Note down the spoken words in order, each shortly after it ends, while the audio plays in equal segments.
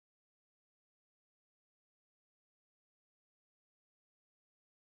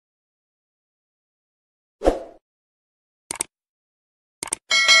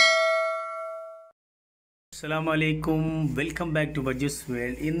അസ്സലാമലൈക്കും, welcome back to ബജൂസ്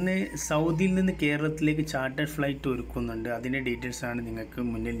world. ഇന്ന് സൗദിയിൽ നിന്ന് കേരളത്തിലേക്ക് ചാർട്ടേഡ് ഫ്ലൈറ്റ് ഒരുക്കുന്നുണ്ട്. അതിൻ്റെ ഡീറ്റെയിൽസാണ് നിങ്ങൾക്ക്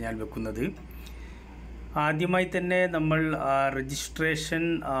മുന്നിൽ ഞാൻ വെക്കുന്നത്. ആദ്യമായി തന്നെ നമ്മൾ രജിസ്ട്രേഷൻ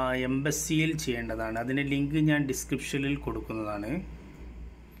എംബസിയിൽ ചെയ്യേണ്ടതാണ്. അതിൻ്റെ ലിങ്ക് ഞാൻ ഡിസ്ക്രിപ്ഷനിൽ കൊടുക്കുന്നതാണ്.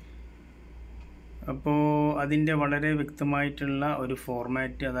 അപ്പോൾ അതിൻ്റെ വളരെ വ്യക്തമായിട്ടുള്ള ഒരു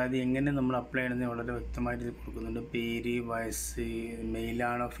ഫോർമാറ്റ്, അതായത് എങ്ങനെ നമ്മൾ അപ്ലൈ ചെയ്യണമെന്ന് വളരെ വ്യക്തമായിട്ട് ഇത് കൊടുക്കുന്നുണ്ട്. പേര്, വയസ്സ്,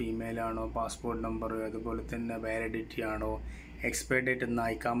 മെയിലാണോ ഫീമെയിലാണോ, പാസ്പോർട്ട് നമ്പർ, അതുപോലെ തന്നെ വാലിഡിറ്റി ആണോ, എക്സ്പയർ ഡേറ്റ് എന്ന,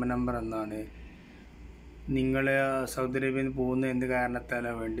 ഇക്കാമ നമ്പർ എന്നാണ്, നിങ്ങൾ സൗദി അറേബ്യയിൽ നിന്ന് പോകുന്ന എന്ത്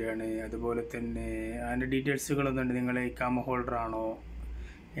കാരണത്താലാണ് വേണ്ടിയാണ്, അതുപോലെ തന്നെ അതിൻ്റെ ഡീറ്റെയിൽസുകളൊന്നുണ്ട്. നിങ്ങൾ ഇക്കാമ ഹോൾഡർ ആണോ,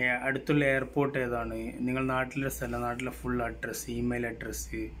 അടുത്തുള്ള എയർപോർട്ട് ഏതാണ്, നിങ്ങൾ നാട്ടിലെ സ്ഥലം, നാട്ടിലെ ഫുൾ അഡ്രസ്സ്, ഇമെയിൽ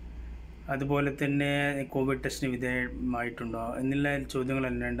അഡ്രസ്സ്, അതുപോലെ തന്നെ കോവിഡ് ടെസ്റ്റിന് വിധേയമായിട്ടുണ്ടോ എന്നുള്ള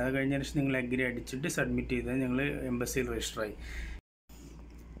ചോദ്യങ്ങളെല്ലാം ഉണ്ട്. അത് കഴിഞ്ഞ ശേഷം നിങ്ങൾ അഗ്രി അടിച്ചിട്ട് സബ്മിറ്റ് ചെയ്താൽ നിങ്ങൾ എംബസിയിൽ രജിസ്റ്ററായി.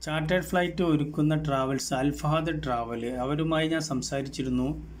 ചാർട്ടേഡ് ഫ്ലൈറ്റ് ഒരുക്കുന്ന ട്രാവൽസ് അൽ ഫഹദ് ട്രാവൽ, അവരുമായി ഞാൻ സംസാരിച്ചിരുന്നു.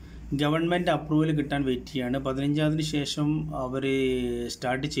 ഗവൺമെൻറ് അപ്രൂവൽ കിട്ടാൻ വെയിറ്റ് ചെയ്യാണ്. 15-ന് ശേഷം അവർ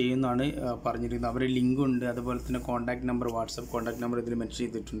സ്റ്റാർട്ട് ചെയ്യുമെന്നാണ് പറഞ്ഞിരിക്കുന്നത്. അവരെ ലിങ്കുണ്ട്, അതുപോലെ തന്നെ contact number, WhatsApp contact number ഇതിൽ മെൻഷൻ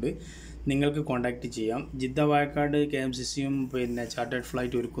ചെയ്തിട്ടുണ്ട്. നിങ്ങൾക്ക് കോൺടാക്റ്റ് ചെയ്യാം. ജിദ്ദ വായക്കാട് KMCCയും പിന്നെ ചാർട്ടേഡ്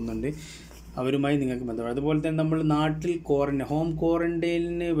ഫ്ലൈറ്റ് ഒരുക്കുന്നുണ്ട്. അവരുമായി നിങ്ങൾക്ക് ബന്ധപ്പെടാം. അതുപോലെ തന്നെ നമ്മൾ നാട്ടിൽ ഹോം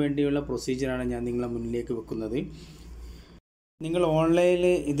ക്വാറൻറ്റൈനിന് വേണ്ടിയുള്ള പ്രൊസീജിയറാണ് ഞാൻ നിങ്ങളെ മുന്നിലേക്ക് വെക്കുന്നത്. നിങ്ങൾ ഓൺലൈനിൽ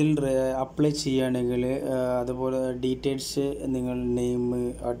ഇതിൽ അപ്ലൈ ചെയ്യുകയാണെങ്കിൽ അതുപോലെ ഡീറ്റെയിൽസ്, നിങ്ങൾ name,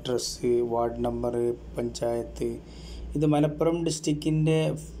 address, ward number, panchayat, ഇത് മലപ്പുറം ഡിസ്ട്രിക്റ്റിൻ്റെ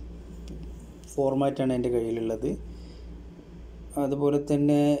ഫോർമാറ്റാണ് എൻ്റെ കയ്യിലുള്ളത്. അതുപോലെ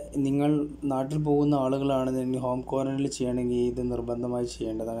തന്നെ നിങ്ങൾ നാട്ടിൽ പോകുന്ന ആളുകളാണെന്നുണ്ടെങ്കിൽ ഹോം ക്വാറൻറ്റൈനിൽ ചെയ്യണമെങ്കിൽ ഇത് നിർബന്ധമായി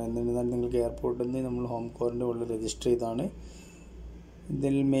ചെയ്യേണ്ടതാണ്. എന്നിരുന്നാൽ നിങ്ങൾക്ക് എയർപോർട്ടിൽ നിന്ന് നമ്മൾ ഹോം ക്വാറൻറ്റൈൻ ഉള്ളിൽ രജിസ്റ്റർ ചെയ്താണ്.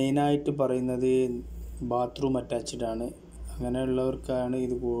 ഇതിൽ മെയിനായിട്ട് പറയുന്നത് ബാത്റൂം അറ്റാച്ച്ഡ് ആണ്. അങ്ങനെയുള്ളവർക്കാണ്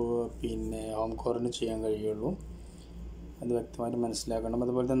ഇത് പിന്നെ ഹോം ക്വാറൻറ്റൈൻ ചെയ്യാൻ കഴിയുള്ളൂ. അത് വ്യക്തമായിട്ട് മനസ്സിലാക്കണം.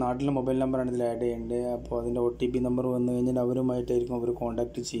 അതുപോലെ തന്നെ നാട്ടിലെ മൊബൈൽ നമ്പറാണ് ഇതിൽ ആഡ് ചെയ്യേണ്ടത്. അപ്പോൾ അതിൻ്റെ OTP നമ്പർ വന്നു കഴിഞ്ഞാൽ അവരുമായിട്ടായിരിക്കും അവർ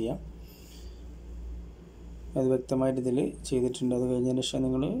കോൺടാക്റ്റ് ചെയ്യുക. അത് വ്യക്തമായിട്ട് ഇതിൽ ചെയ്തിട്ടുണ്ട്. അത് കഴിഞ്ഞതിന് ശേഷം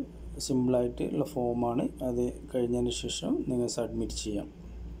നിങ്ങൾ സിമ്പിളായിട്ടുള്ള ഫോമാണ്. അത് കഴിഞ്ഞതിന് ശേഷം നിങ്ങൾ സബ്മിറ്റ് ചെയ്യാം.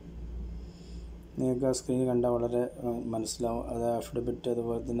 നിങ്ങൾക്ക് ആ സ്ക്രീൻ കണ്ടാൽ വളരെ മനസ്സിലാവും. അത് അഫിഡവിറ്റ്,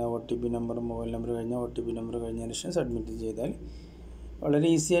 അതുപോലെ തന്നെ OTP നമ്പർ, മൊബൈൽ നമ്പർ കഴിഞ്ഞാൽ OTP നമ്പർ കഴിഞ്ഞതിന് ശേഷം സബ്മിറ്റ് ചെയ്താൽ വളരെ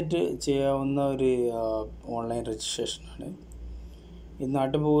ഈസി ആയിട്ട് ചെയ്യാവുന്ന ഒരു ഓൺലൈൻ രജിസ്ട്രേഷനാണ്. ഈ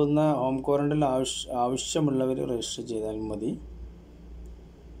നാട്ടിൽ പോകുന്ന ഹോം ക്വാറൻറ്റൈനിൽ ആവശ്യമുള്ളവർ രജിസ്റ്റർ ചെയ്താൽ മതി.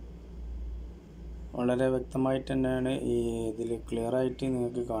 വളരെ വ്യക്തമായിട്ട് തന്നെയാണ് ഈ ഇതിൽ ക്ലിയറായിട്ട്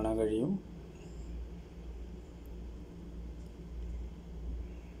നിങ്ങൾക്ക് കാണാൻ കഴിയും.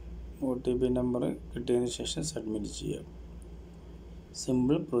 OTP നമ്പർ കിട്ടിയതിന് ശേഷം സബ്മിറ്റ് ചെയ്യുക.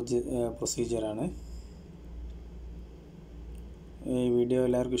 സിമ്പിൾ പ്രൊസീജിയറാണ്. ഈ വീഡിയോ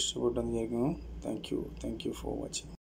എല്ലാവർക്കും ഇഷ്ടപ്പെട്ടെന്ന് വിചാരിക്കുന്നു. Thank you for watching.